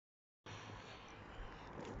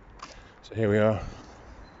So here we are,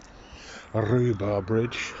 a Rhubarb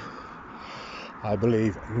Bridge, I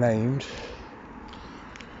believe named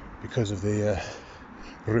because of the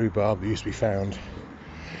rhubarb that used to be found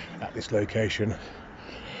at this location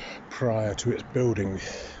prior to its building.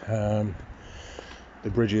 The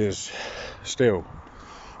bridge is still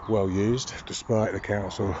well used despite the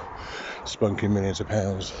council spunking millions of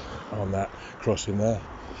pounds on that crossing there.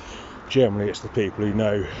 Generally it's the people who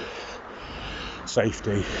know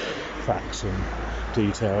safety facts and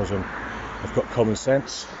details and have got common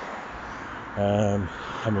sense.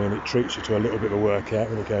 I mean, it treats you to a little bit of a workout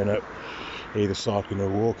when you're going up either cycling or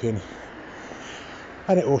walking,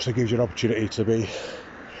 and it also gives you an opportunity to be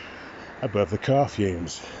above the car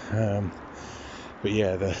fumes. But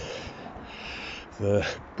yeah, the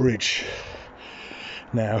bridge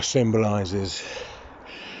now symbolises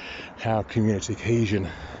how community cohesion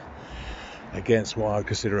against what I would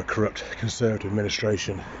consider a corrupt Conservative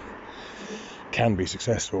administration can be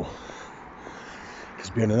successful. Because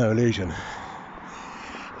beyond no illusion,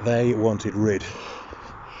 they wanted rid,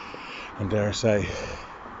 and dare I say,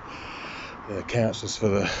 the councillors for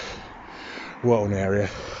the Walton area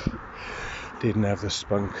didn't have the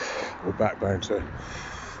spunk or backbone to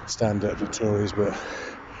stand up for Tories, but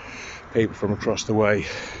people from across the way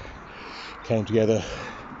came together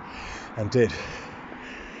and did.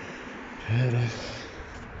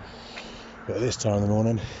 But at this time of the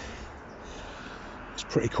morning, it's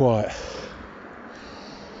pretty quiet.